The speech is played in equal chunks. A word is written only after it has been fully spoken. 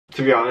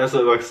To be honest,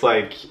 it looks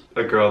like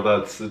a girl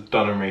that's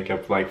done her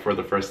makeup like for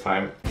the first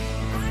time.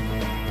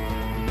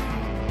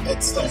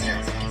 It's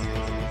Dinerik.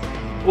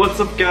 What's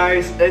up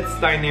guys, it's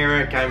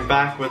Dinerik. I'm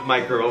back with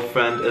my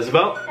girlfriend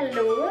Isabel.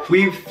 Hello.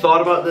 We've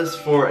thought about this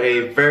for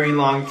a very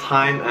long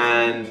time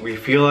and we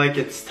feel like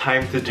it's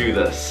time to do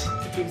this.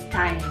 It's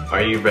time.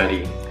 Are you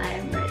ready? I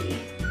am ready.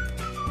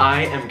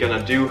 I am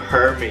gonna do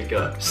her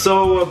makeup.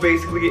 So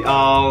basically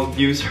I'll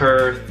use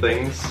her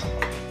things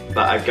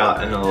that I've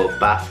got in a little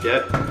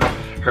basket.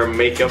 Her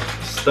makeup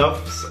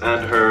stuffs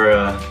and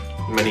her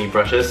mini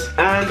brushes.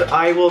 And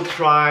I will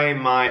try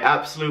my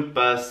absolute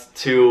best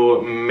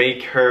to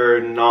make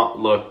her not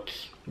look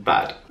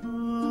bad.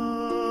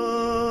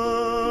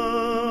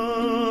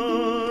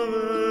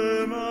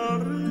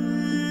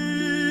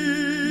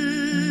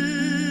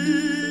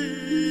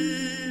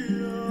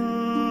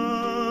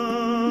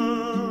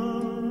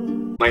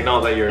 Like,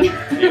 not that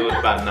you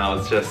look bad now,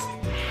 it's just...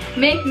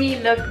 Make me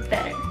look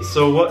better.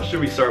 So what should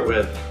we start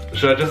with?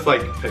 Should I just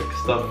like pick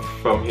stuff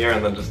from here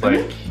and then just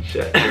like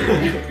shit?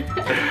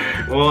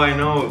 Well, I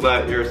know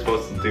that you're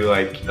supposed to do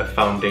like a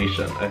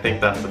foundation. I think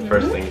that's the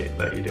first thing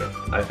that you do.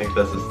 I think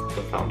this is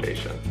the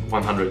foundation.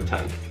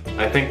 110.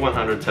 I think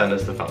 110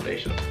 is the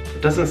foundation.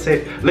 It doesn't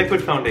say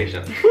liquid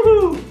foundation.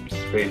 Woohoo!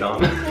 Straight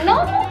on.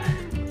 No,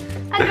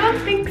 I don't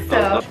think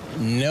so.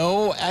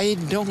 No, I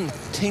don't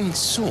think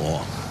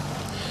so.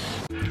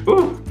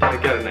 Ooh, I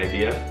got an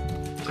idea.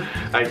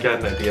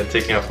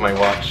 Taking off my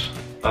watch.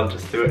 I'll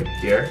just do it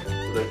here,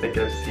 because I think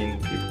I've seen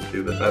people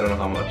do this. I don't know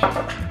how much.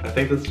 I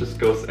think this just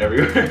goes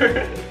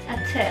everywhere. A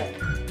tip.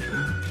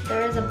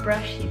 There is a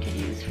brush you could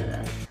use for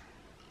this.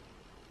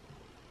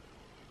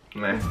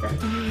 Nice.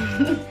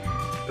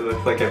 It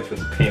looks like I've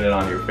just painted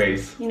on your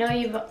face. You know,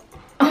 you've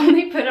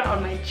only put it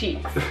on my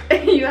cheeks.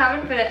 You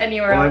haven't put it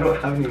anywhere Well, else.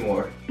 I don't have any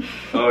more.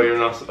 Oh, you're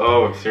not.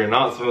 Oh, so you're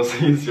not supposed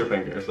to use your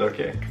fingers.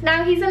 Okay.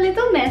 Now he's a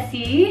little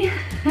messy.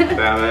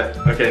 Damn it.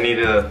 Okay, I need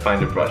to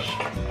find a brush.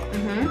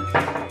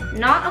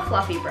 Not a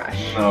fluffy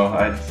brush. No,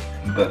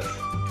 this.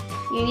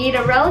 You need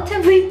a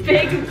relatively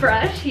big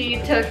brush. He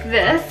took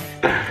this.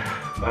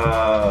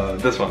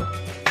 This one.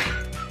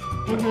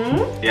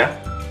 Yeah.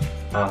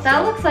 Awesome.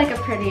 That looks like a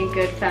pretty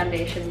good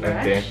foundation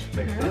brush. Okay,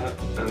 fix that.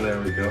 And there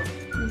we go.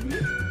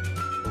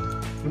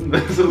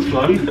 This is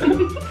fun.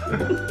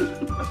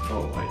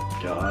 Oh my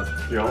god.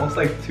 You're almost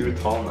like too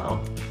tall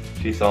now.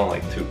 She's on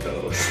like 2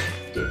 pillows.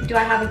 Do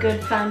I have a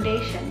good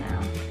foundation now?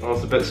 Well,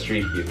 it's a bit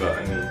streaky, but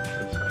I mean,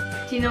 it's fine.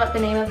 Do you know what the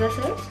name of this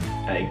is?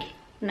 Egg.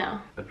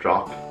 No. A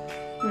drop.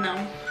 No.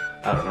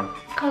 I don't know.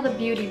 It's called a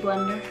beauty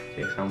blender.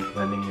 Okay, so I'm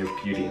blending your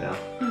beauty now.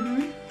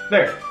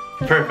 There.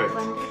 Perfect.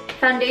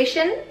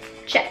 Foundation,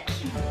 check.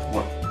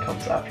 What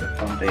comes after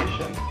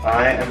foundation?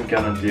 I am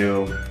gonna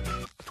do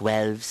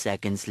 12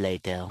 seconds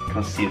later.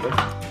 concealer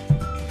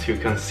to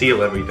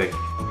conceal everything.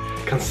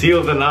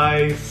 Conceal the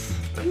lies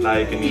that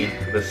lie beneath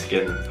the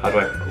skin. How do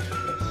I open this?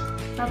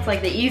 That's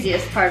like the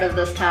easiest part of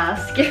this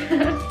task.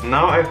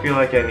 Now I feel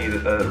like I need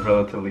a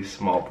relatively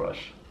small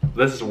brush.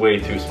 This is way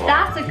too small.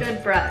 That's a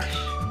good brush.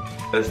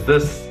 Is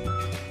this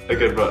a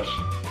good brush?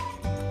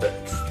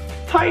 It's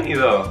tiny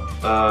though.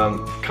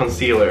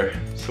 Concealer.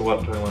 So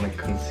what do I want to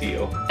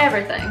conceal?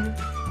 Everything.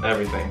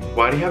 Everything.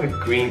 Why do you have a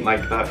green?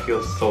 Like, that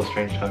feels so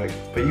strange having.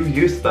 But you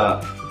use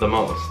that the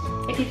most.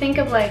 If you think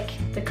of like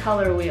the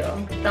color wheel,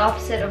 the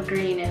opposite of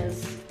green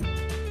is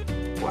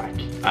Black.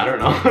 I don't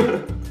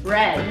know.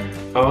 red.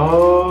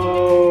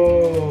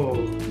 Oh,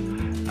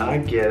 I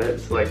get it.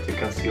 It's like to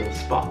conceal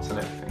spots and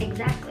everything.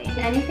 Exactly.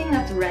 Anything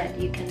that's red,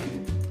 you can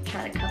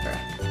try to cover up.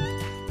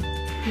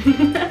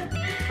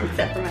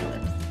 Except for my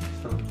lips.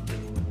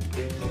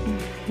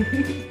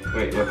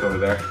 Wait, look over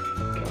there.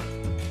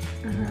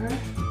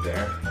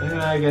 There.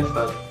 Yeah, I guess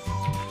that's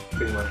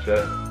pretty much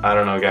it. I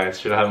don't know, guys.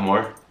 Should I have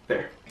more?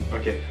 There.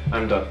 Okay,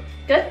 I'm done.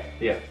 Good?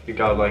 Yeah, you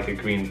got like a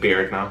green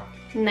beard now.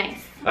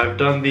 Nice. I've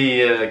done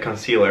the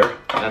concealer,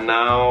 and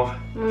now...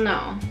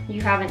 No,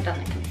 you haven't done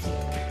the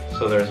concealer.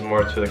 So there's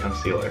more to the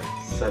concealer.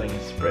 Setting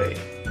spray.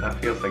 That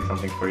feels like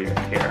something for your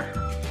hair.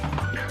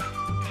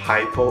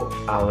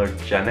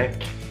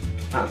 Hypoallergenic.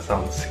 That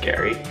sounds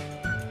scary.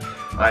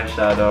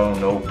 Eyeshadow.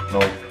 Nope,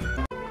 nope.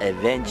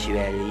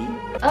 Eventually.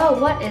 Oh,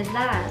 what is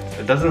that?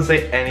 It doesn't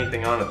say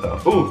anything on it though.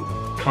 Ooh,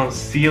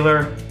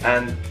 concealer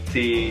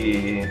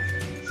anti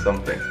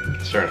something.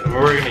 Sure,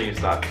 we're gonna use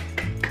that.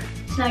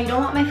 So now you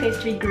don't want my face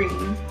to be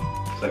green.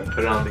 So I put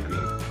it on the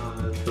green.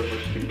 It's so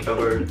much to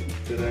cover.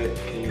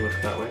 Can you look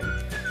that way?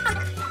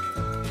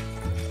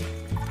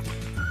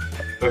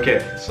 Okay,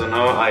 so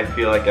now I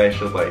feel like I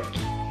should like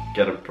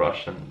get a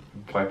brush and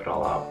wipe it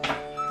all out.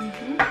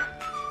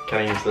 Can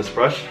I use this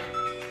brush?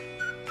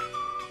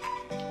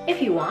 If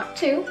you want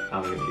to.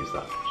 I'm gonna use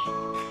that brush.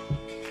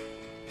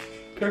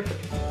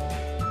 Perfect.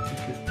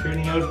 This is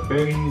turning out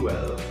very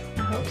well. I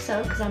hope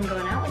so, because I'm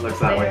going out with Look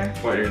this that there.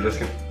 way. What,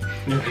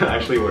 you're gonna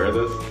actually wear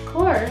this? Of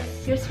course.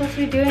 You're supposed to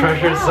be doing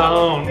Pressure it well.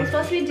 zone. You're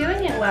supposed to be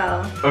doing it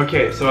well.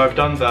 Okay, so I've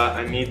done that.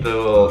 I need the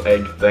little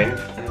egg thing.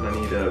 And I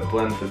need to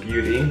blend the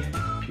Beauty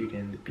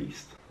and the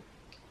Beast.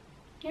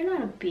 You're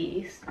not a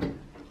beast.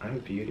 I'm a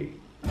beauty.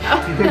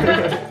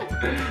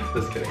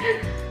 Just kidding.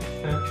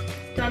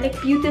 Do I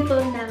look beautiful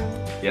now?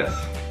 Yes.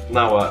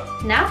 Now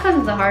what? Now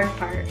comes the hard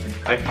part.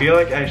 I feel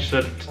like I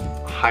should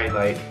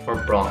highlight or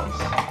bronze.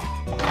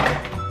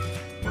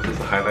 Was this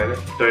a highlighter?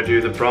 Do I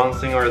do the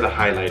bronzing or the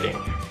highlighting?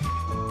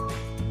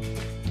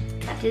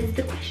 That is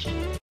the question.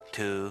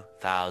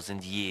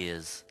 2,000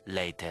 years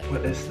later.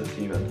 What is this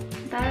even?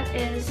 That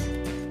is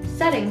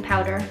setting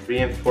powder.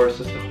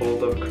 Reinforces the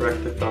hold of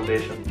corrective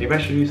foundation. Maybe I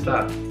should use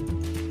that.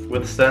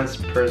 Withstands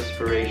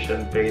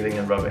perspiration, bathing,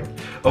 and rubbing.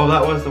 Oh,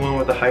 that was the one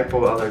with the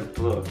hypoallergenic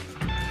look.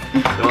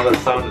 The one that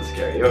sounded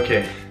scary.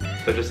 Okay,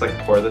 so just like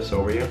pour this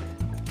over you.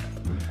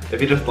 If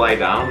you just lie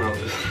down, I'll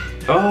just...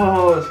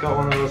 Oh, it's got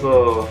one of those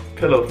little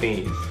pillow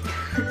thingies.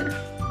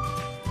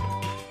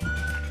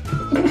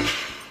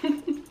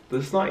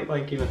 This is not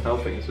like even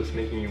helping, it's just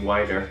making you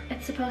wider.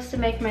 It's supposed to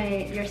make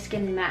your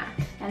skin matte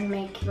and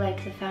make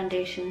like the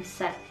foundation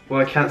set.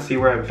 Well, I can't see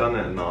where I've done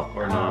it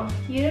or not.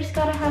 You just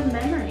gotta have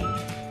memory.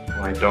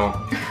 Oh, I don't.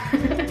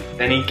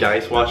 Any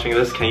guys watching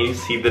this, can you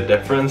see the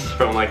difference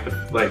from like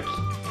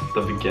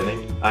the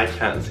beginning? I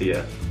can't see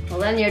it. Well,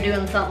 then you're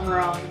doing something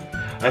wrong.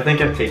 I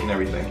think I've taken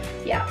everything.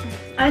 Yeah,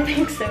 I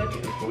think so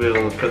too.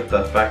 We'll put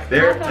that back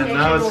there, That and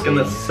now it's foundation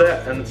will gonna be-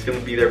 set and it's gonna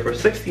be there for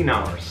 16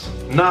 hours.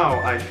 Now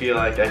I feel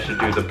like I should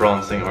do the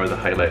bronzing or the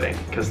highlighting,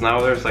 because now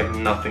there's like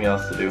nothing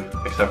else to do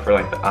except for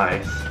like the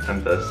eyes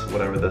and this,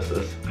 whatever this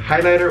is.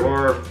 Highlighter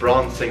or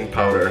bronzing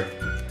powder?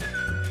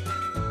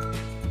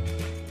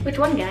 Which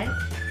one, guys?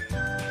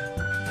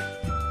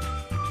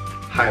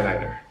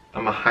 Highlighter.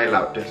 I'ma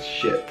highlight this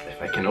shit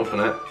if I can open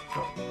it.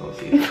 Oh, we'll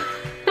see.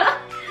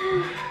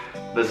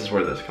 This is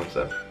where this comes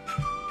in.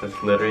 It's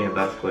glittery and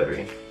that's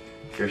glittery.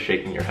 You're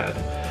shaking your head.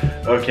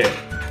 Okay,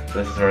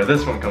 this is where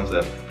this one comes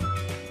in.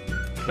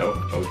 No,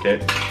 okay.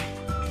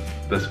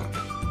 This one.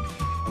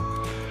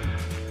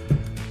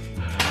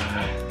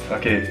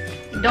 Okay,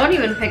 Don't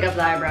even pick up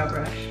the eyebrow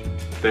brush.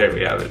 there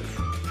we have it.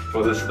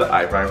 Well, this is the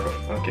eyebrow.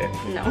 Okay.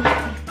 No.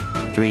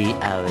 3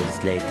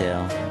 hours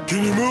later.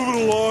 Can you move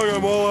it along?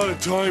 I'm all out of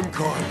time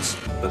cards.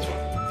 This one.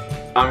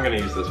 I'm gonna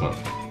use this one.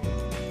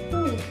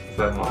 Ooh. Is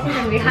that long? You're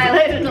gonna be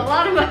highlighting a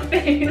lot of my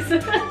face.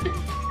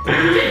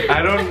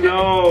 I don't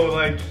know,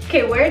 like...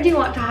 Okay, where do you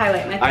want to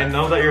highlight my face? I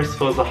know that you're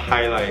supposed to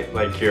highlight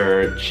like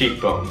your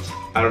cheekbones.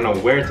 I don't know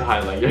where to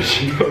highlight your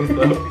cheekbones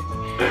though.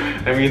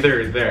 I mean,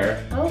 they're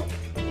there. Oh,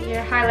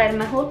 you're highlighting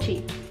my whole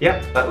cheek.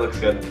 Yep, that looks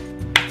good.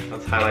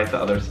 Let's highlight the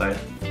other side.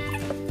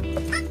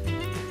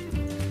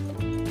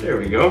 There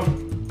we go.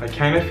 I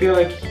kind of feel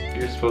like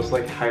you're supposed to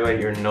like highlight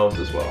your nose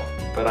as well,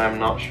 but I'm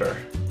not sure.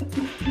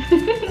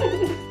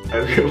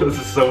 I feel this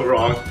is so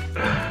wrong.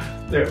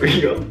 There we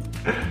go.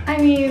 I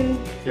mean...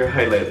 You're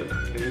highlighted.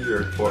 Maybe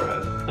your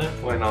forehead.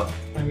 Why not?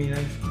 I mean,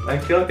 I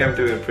feel like I'm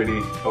doing a pretty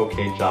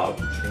okay job,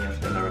 seeing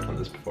as I've never done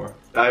this before.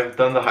 I've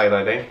done the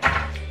highlighting,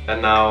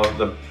 and now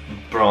the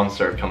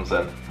bronzer comes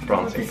in.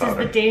 Bronzing powder.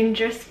 This is the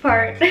dangerous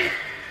part.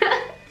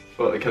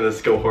 Well, can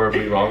this go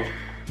horribly wrong?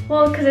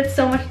 Well, because it's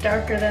so much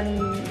darker than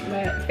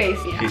my face,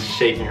 yeah. She's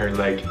shaking her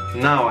leg.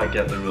 Now I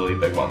get the really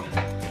big one.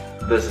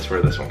 This is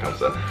where this one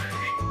comes in.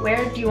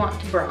 Where do you want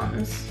to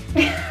bronze?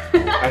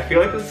 I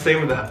feel like it's the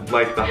same with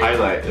the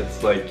highlight.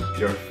 It's like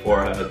your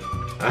forehead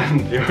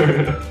and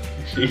your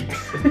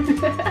cheeks.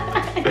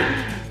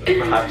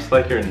 Perhaps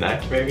like your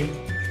neck, maybe?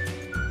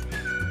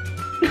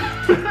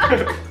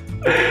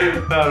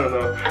 I don't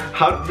know.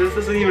 How this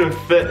doesn't even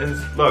fit in.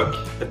 Look,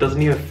 it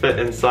doesn't even fit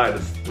inside.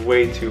 It's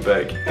way too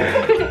big.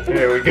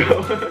 There we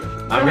go.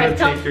 I'm gonna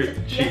take your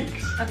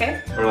cheeks. Yeah.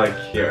 Okay. Or like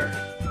here.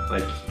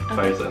 Like if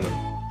I send them.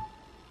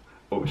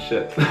 Oh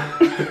shit.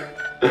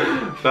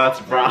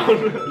 That's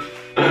brown.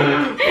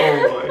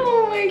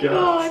 Oh my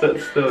god.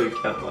 Sit still, you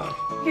can't laugh.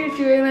 You're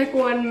doing like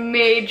one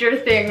major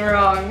thing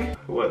wrong.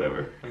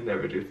 Whatever. I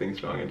never do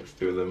things wrong, I just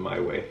do them my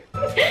way.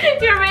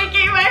 You're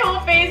making my whole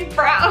face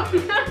brown.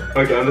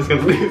 Okay, I'm just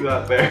gonna leave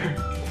that there.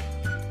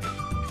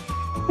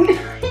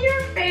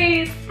 Your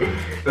face.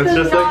 That's does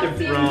just not like a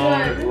seem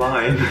brown good.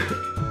 line.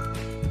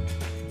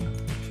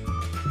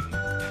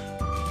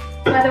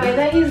 By the way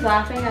that he's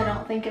laughing, I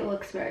don't think it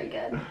looks very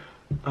good.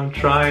 I'm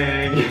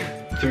trying.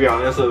 To be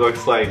honest, it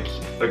looks like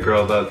a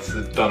girl that's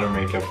done her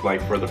makeup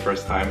like for the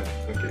first time.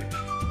 Okay.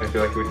 I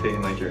feel like we've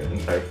taken like your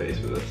entire face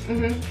with this.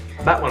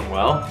 That went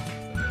well.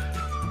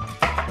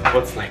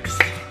 What's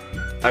next?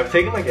 I've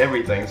taken like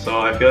everything, so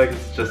I feel like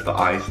it's just the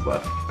eyes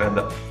left. And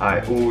the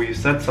eye. Ooh, you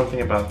said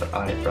something about the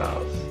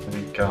eyebrows.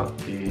 We got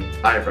the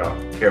eyebrow.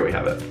 Here we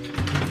have it.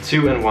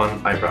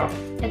 2-in-1 eyebrow.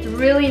 It's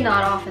really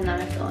not often that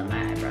I fill in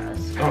my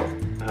eyebrows. Oh,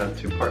 it had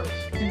 2 parts.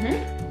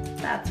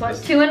 That's what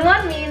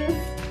 2-in-1 means.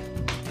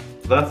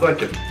 That's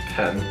like a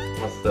pen.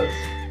 What's this?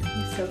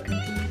 I'm so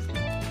confused.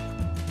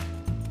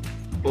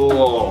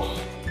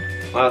 Oh,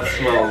 that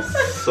smells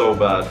so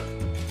bad.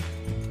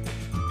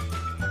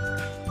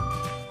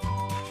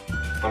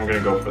 I'm gonna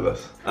go for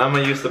this. I'm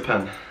gonna use the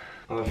pen.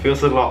 It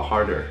feels a lot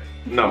harder.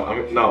 No,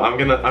 I'm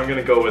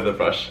gonna go with the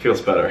brush.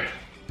 Feels better.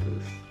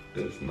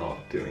 This is not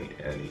doing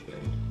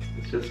anything.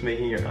 It's just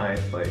making your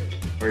eyes like,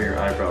 or your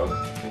eyebrows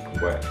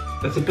like wet.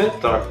 It's a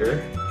bit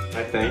darker.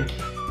 I think.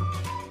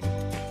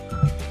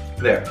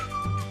 There.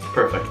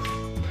 Perfect.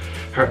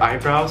 Her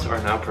eyebrows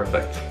are now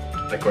perfect,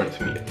 according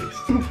to me at least.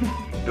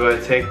 Do I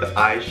take the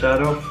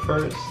eyeshadow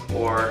first,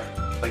 or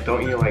like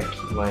don't you like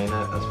line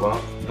it as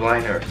well? The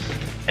liners.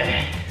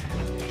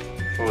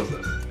 What was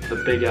this? The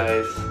big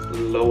eyes,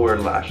 lower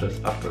lashes,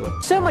 upper lip.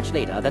 So much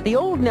later that the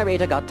old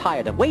narrator got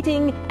tired of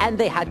waiting and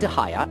they had to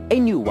hire a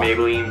new one.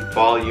 Maybelline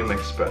Volume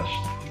Express.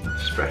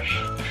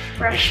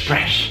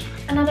 Fresh.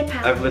 Another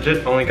palette. I've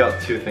legit only got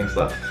 2 things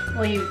left.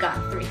 Well, you've got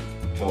 3.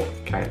 Well,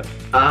 kind of.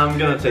 I'm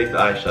gonna take the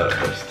eyeshadow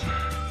first.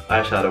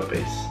 Eyeshadow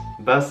base.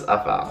 Best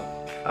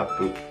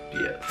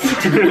appropriate.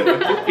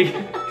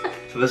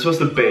 So this was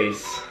the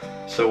base.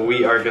 So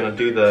we are gonna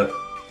do the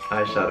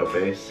eyeshadow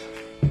base.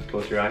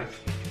 Close your eyes.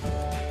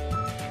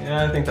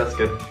 Yeah, I think that's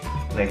good.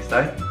 Next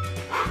eye.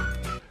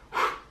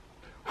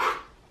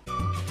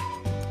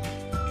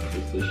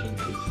 Precision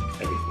is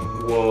everything.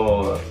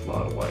 Whoa, that's a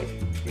lot of white.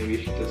 Maybe you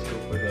should just go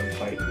for the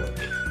white look.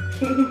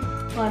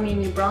 Well, I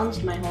mean, you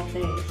bronzed my whole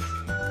face.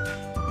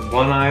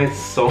 One eye is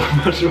so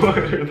much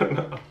wider than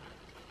that.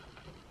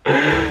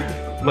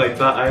 Like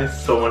that eye is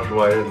so much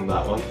wider than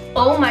that one.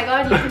 Oh my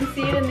god, you can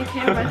see it in the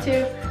camera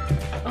too.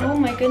 Oh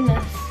my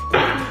goodness.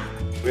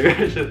 Maybe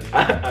I should.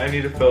 I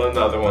need to fill in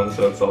the other one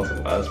so it's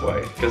also as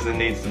white because it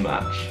needs to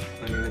match.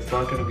 I mean, it's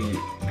not gonna be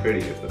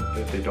pretty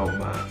if they don't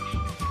match.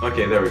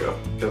 Okay, there we go.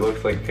 It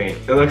looks like paint.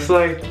 It looks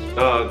like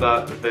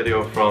that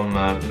video from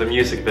the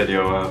music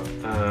video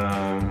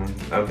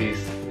of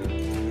these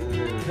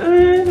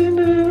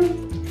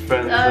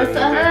friends.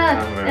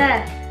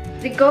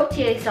 The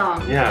Gautier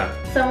song. Yeah.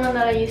 Someone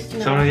that I used to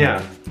know. Someone,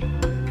 yeah.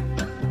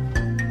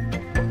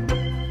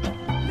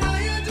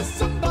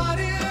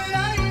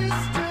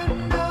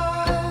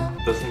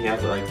 Doesn't he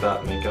have like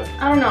that makeup?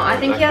 I don't know. I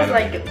think he has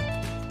like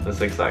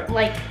this exact.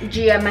 Like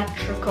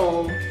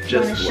geometrical. Just you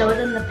want to show what?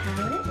 them the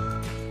palette?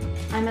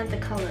 I meant the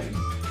colors.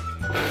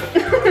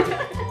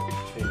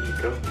 There you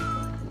go.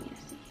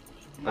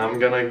 I'm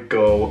gonna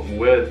go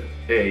with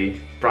a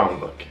brown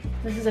look.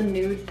 This is a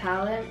nude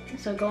palette,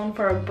 so going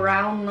for a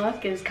brown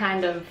look is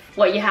kind of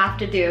what you have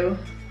to do.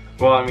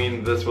 Well, I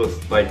mean, this was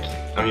like,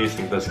 I'm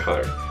using this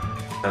color,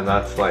 and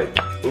that's like,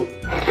 ooh.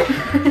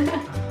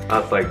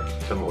 That's like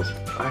the most,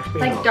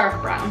 actually Like no.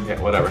 dark brown. Yeah,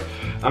 whatever.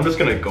 I'm just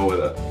gonna go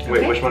with it. Wait,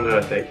 Okay. which one did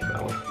I take?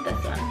 That one.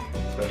 This one.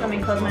 So Want me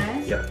to close my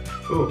eyes? Yeah.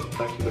 Ooh, it's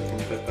actually looking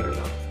a bit better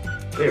now.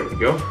 There we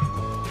go.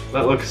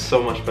 That looks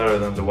so much better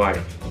than the white.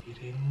 You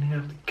didn't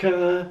have to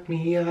cut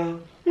me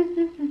out.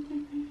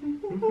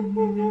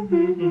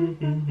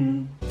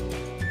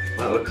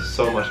 That looks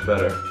so much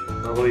better.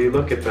 Although you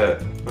look at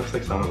that, looks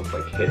like someone's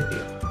like hit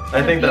you.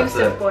 I think that's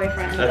Abusive it.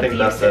 boyfriend. I think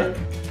Abusive.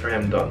 that's it. I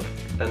am done.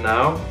 And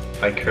now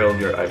I curled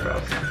your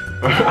eyebrows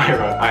or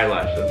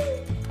eyelashes.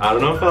 I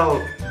don't know if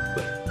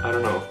I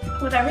don't know.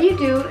 Whatever you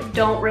do,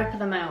 don't rip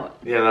them out.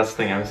 Yeah, that's the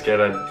thing. I'm scared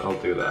I'll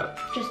do that.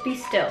 Just be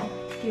still.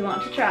 You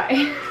want to try.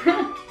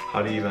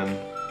 How do you even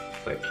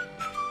like?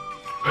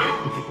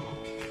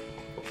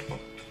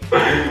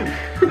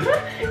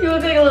 You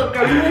look like a little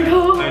girl. Like,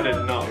 oh. I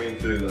did not mean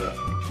to do that.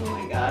 Oh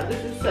my god,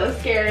 this is so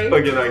scary.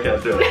 Okay, no, I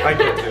can't do it. I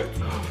can't do it.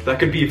 That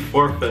could be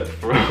forfeit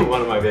for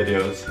one of my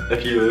videos.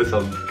 If you lose,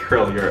 I'll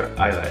curl your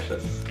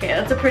eyelashes. Okay,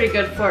 that's a pretty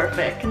good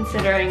forfeit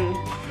considering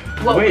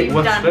what Wait, we've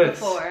what's done this?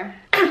 before.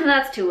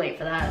 That's too late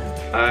for that.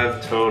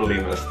 I've totally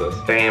missed this.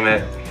 Damn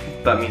it.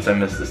 That means I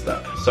missed a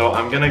step. So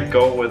I'm gonna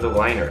go with the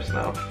liners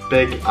now.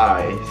 Big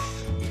Eyes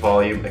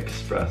Volume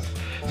Express.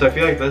 So I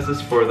feel like this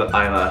is for the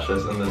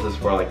eyelashes and this is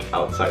for like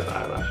outside the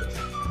eyelashes.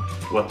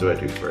 What do I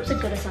do first? That's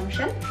a good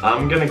assumption.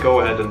 I'm gonna go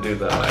ahead and do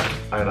the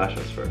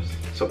eyelashes first.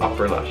 So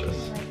upper lashes.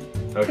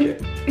 Okay.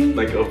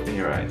 Like open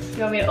your eyes.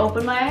 You want me to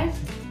open my eyes?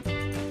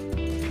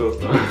 Close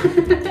them.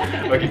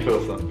 Okay,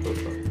 close them.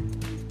 Close them.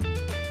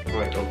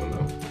 Right, open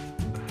them.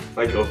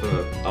 Like open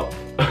them up.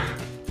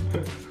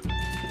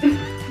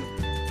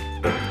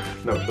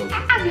 No, close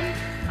them.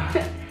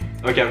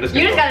 Okay, I'm just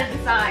gonna You just go. gotta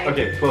decide.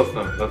 Okay, close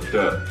them. Let's do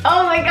it.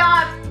 Oh my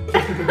god!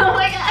 Oh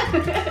my god!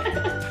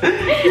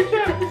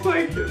 Yeah, it's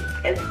like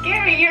It's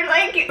scary, you're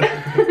like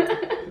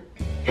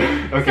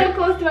okay. so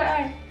close to my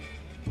eye.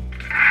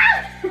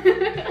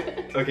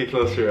 Okay,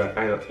 close your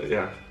eye.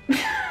 Yeah.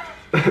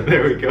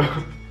 There we go.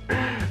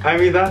 I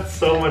mean, that's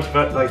so much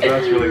better. Like,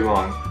 that's really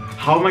long.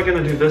 How am I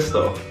gonna do this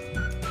though?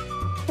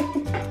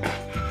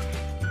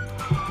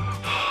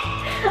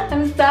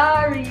 I'm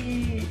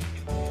sorry.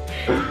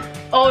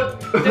 Oh,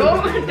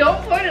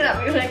 don't point it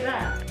at me like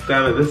that.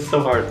 Damn it, this is so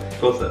hard.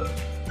 Close it.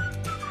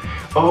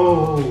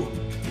 Oh,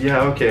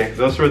 yeah, okay.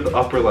 Those were the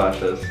upper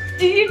lashes.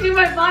 Did you do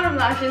my bottom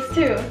lashes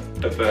too?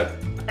 I bet.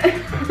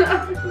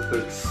 This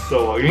looks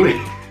so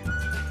ugly.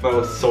 That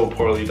was so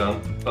poorly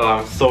done. Oh,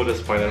 I'm so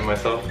disappointed in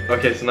myself.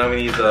 Okay, so now we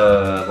need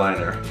the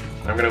liner.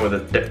 I'm gonna go with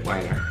a dip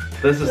liner.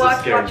 This is the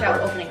scary Watch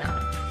part. out opening that.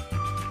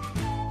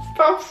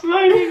 Stop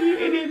smiling, you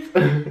idiots.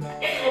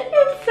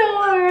 It's so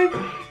hard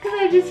because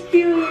I just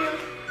feel you.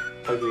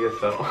 How do you guys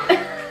tell?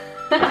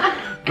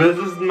 This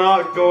is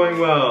not going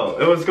well.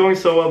 It was going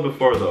so well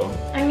before though.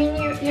 I mean,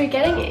 you're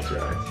getting Close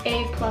your eyes.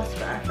 A+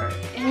 for effort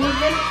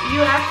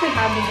You actually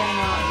have been getting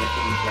all of your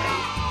things right.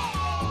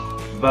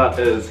 That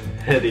is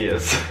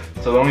hideous.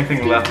 So the only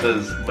thing left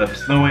is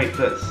lips. No, wait,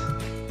 this.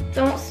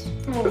 Don't.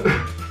 Oh.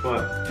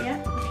 What? Yeah.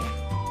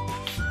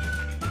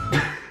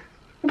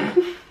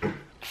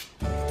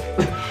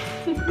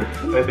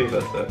 I think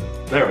that's it.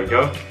 There we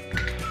go.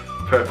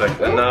 Perfect.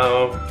 And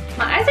now,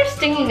 My eyes are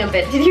stinging a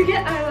bit. Did you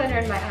get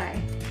eyeliner in my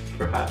eye?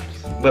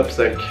 perhaps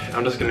lipstick.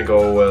 I'm just gonna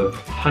go with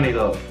Honey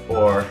Love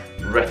or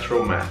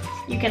Retro Matte.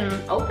 You can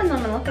open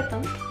them and look at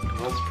them.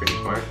 Well, that's pretty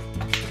smart.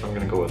 I'm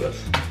gonna go with this.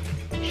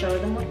 Show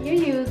them what you're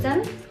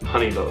using.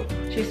 Honey Love.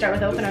 Should we start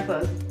with open or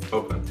close?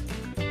 Open.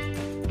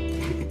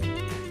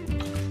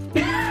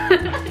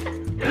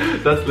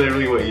 That's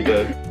literally what you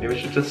did. Maybe we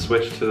should just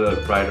switch to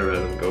the brighter red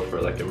and go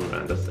for like a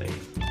Miranda thing.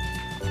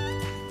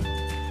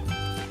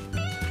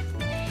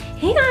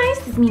 Hey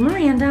guys, it's me,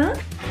 Miranda.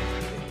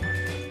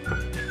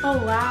 Oh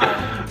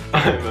wow.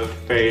 I'm a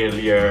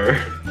failure.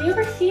 Have you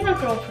ever seen a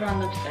girl put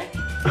on lipstick?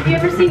 Have you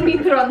ever seen me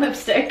put on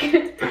lipstick?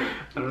 I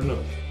don't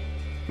know.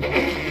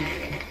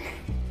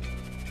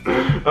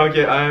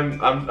 Okay,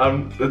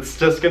 it's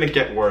just gonna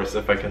get worse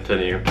if I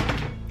continue.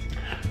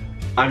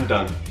 I'm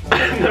done.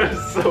 I'm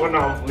so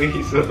not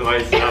pleased with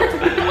myself.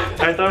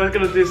 I thought I was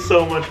gonna do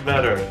so much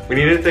better. We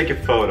need to take a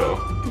photo.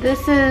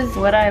 This is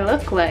what I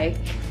look like.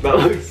 That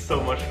looks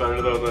so much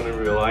better though than in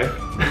real life.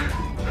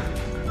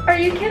 Are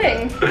you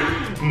kidding?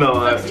 No,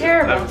 That's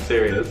terrible. I'm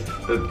serious.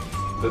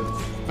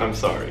 I'm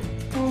sorry.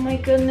 Oh my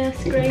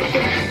goodness gracious.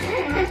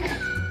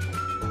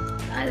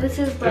 This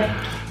is like...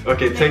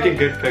 Okay, take a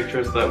good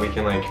picture so that we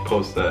can like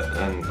post it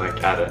and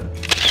like add it.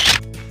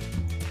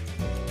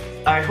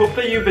 I hope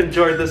that you've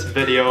enjoyed this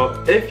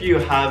video. If you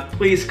have,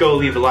 please go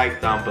leave a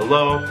like down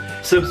below.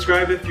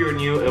 Subscribe if you're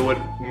new, it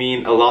would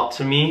mean a lot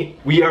to me.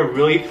 We are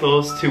really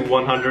close to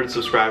 100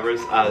 subscribers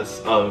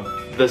as of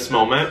this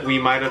moment. We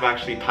might have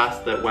actually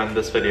passed it when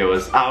this video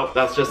is out.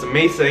 That's just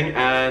amazing,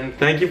 and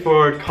thank you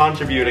for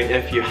contributing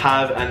if you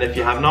have, and if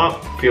you have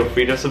not, feel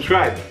free to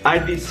subscribe.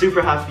 I'd be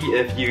super happy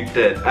if you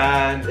did,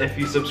 and if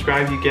you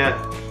subscribe you get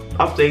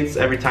updates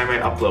every time I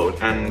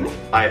upload, and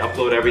I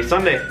upload every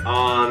Sunday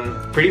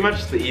on pretty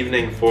much the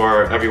evening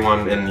for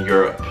everyone in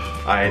Europe.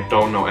 I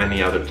don't know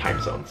any other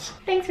time zones.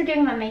 Thanks for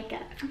doing my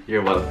makeup.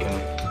 You're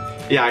welcome.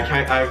 Yeah,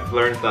 I've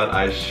learned that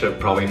I should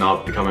probably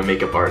not become a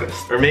makeup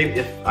artist. Or maybe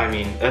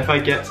if I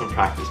get some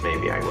practice,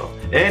 maybe I will.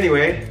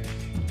 Anyway,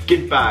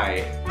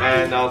 goodbye,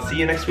 and I'll see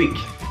you next week.